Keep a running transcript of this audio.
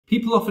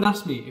People often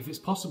ask me if it's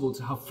possible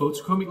to have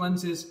photochromic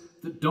lenses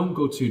that don't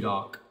go too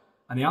dark,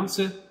 and the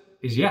answer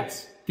is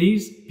yes.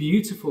 These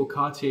beautiful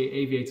Cartier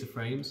aviator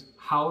frames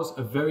house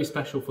a very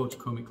special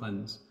photochromic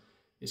lens.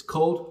 It's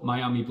called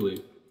Miami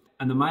Blue.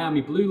 And the Miami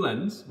Blue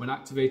lens, when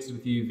activated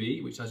with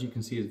UV, which as you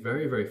can see is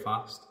very, very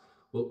fast,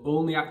 will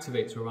only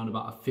activate to around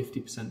about a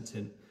 50%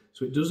 tint.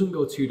 So it doesn't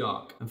go too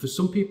dark. And for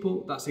some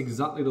people, that's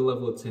exactly the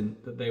level of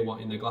tint that they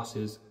want in their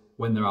glasses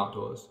when they're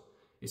outdoors.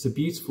 It's a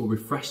beautiful,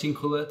 refreshing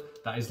colour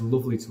that is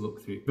lovely to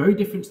look through. Very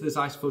different to the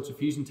Zeiss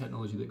photoffusion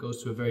technology that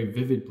goes to a very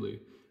vivid blue.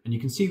 And you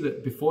can see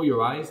that before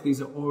your eyes,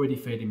 these are already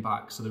fading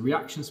back. So the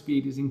reaction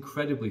speed is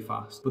incredibly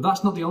fast. But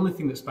that's not the only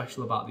thing that's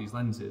special about these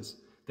lenses.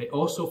 They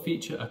also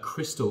feature a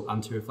crystal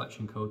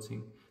anti-reflection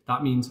coating.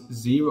 That means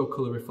zero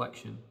colour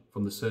reflection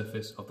from the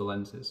surface of the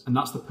lenses. And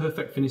that's the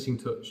perfect finishing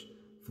touch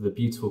for the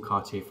beautiful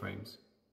Cartier frames.